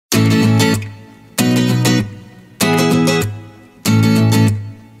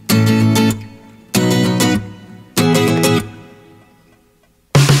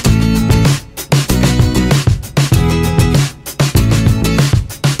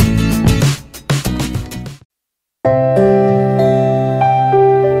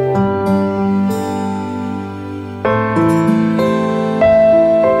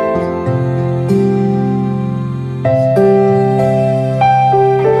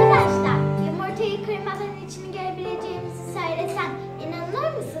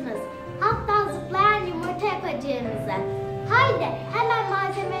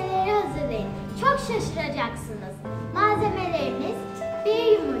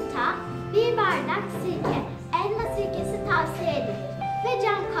yumurta, 1 bardak sirke, elma sirkesi tavsiye edilir ve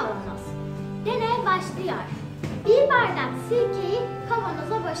cam kavanoz. Deney başlıyor. 1 bardak sirkeyi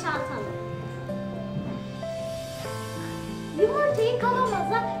kavanoza boşaltalım. Yumurtayı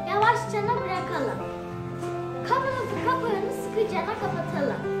kavanoza yavaşça bırakalım. Kavanozun kapağını sıkıca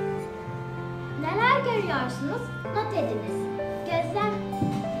kapatalım. Neler görüyorsunuz? Not ediniz. Gözlem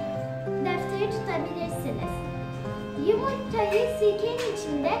defteri tutabilirsiniz. Yumurtayı sirkenin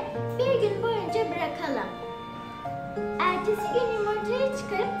içinde 1 gün boyunca bırakalım. Ertesi gün yumurtayı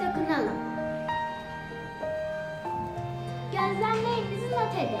çıkarıp dokunalım. Gözlemlerimizi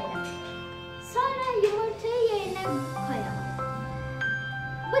not edelim. Sonra yumurtayı yerine koyalım.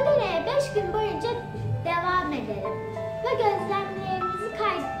 Bu deneye 5 gün boyunca devam edelim ve gözlemlerimizi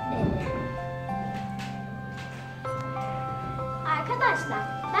kaydedelim. Arkadaşlar,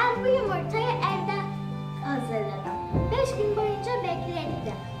 ben bu yumurtayı evde hazırladım. 5 gün boyunca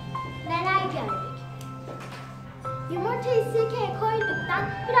beklettim. Neler gördük? Yumurtayı sirkeye koyduktan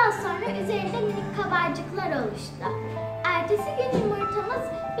biraz sonra üzerinde minik kabarcıklar oluştu. Ertesi gün yumurtamız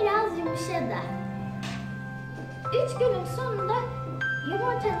biraz yumuşadı. 3 günün sonunda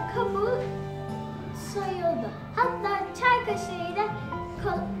yumurtanın kabuğu soyuldu. Hatta çay kaşığıyla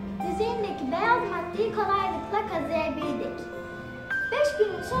üzerindeki beyaz maddeyi kolaylıkla kazıyabildik. 5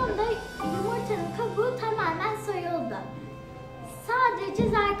 günün sonunda yumurtanın kabuğu tamamen soyuldu. Sadece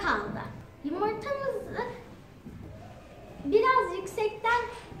zar kaldı. Yumurtamızı biraz yüksekten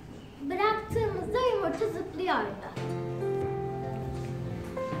bıraktığımızda yumurta zıplıyordu.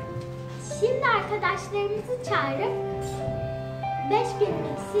 Şimdi arkadaşlarımızı çağırıp 5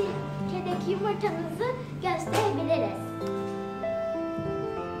 günlük sirkedeki yumurtamızı gösterebiliriz.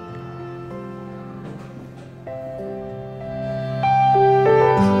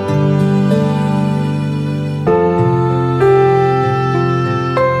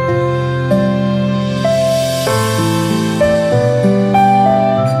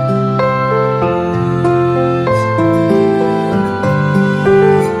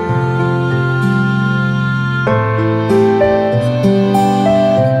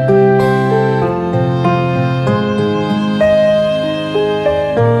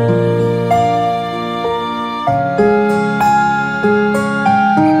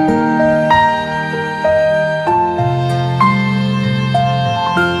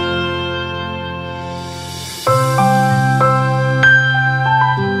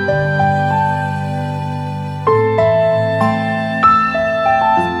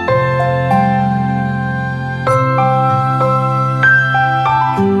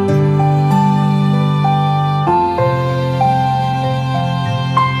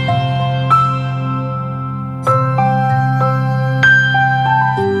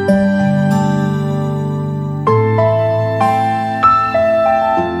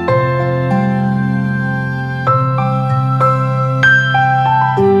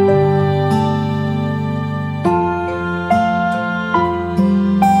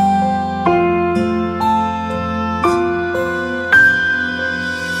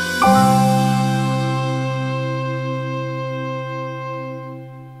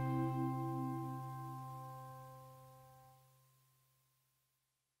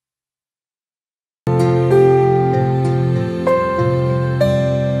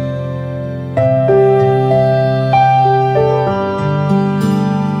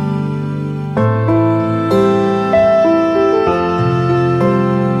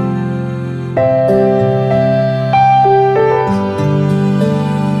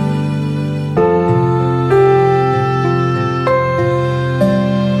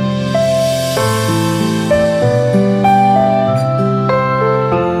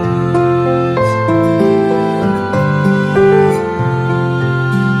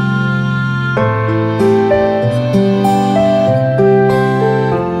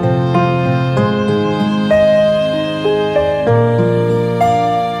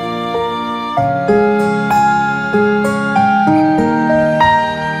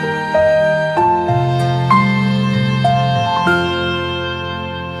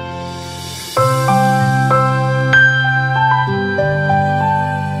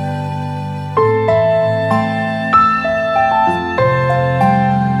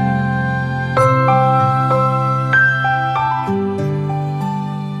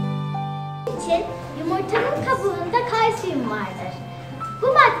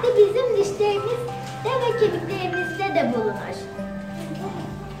 de bulunur.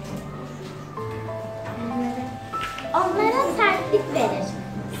 Onlara sertlik verir.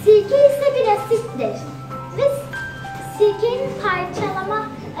 Sirke ise bir asittir ve sirkenin parçalama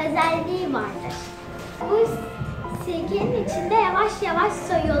özelliği vardır. Bu sirkenin içinde yavaş yavaş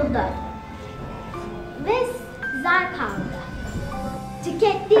soyuldu ve zar kaldı.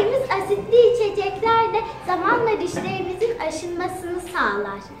 Tükettiğimiz asitli içecekler de zamanla dişlerimizin aşınmasını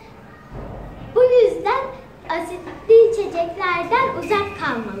sağlar. Bu yüzden asitli içeceklerden uzak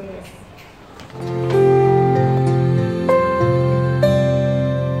kalmalıyız.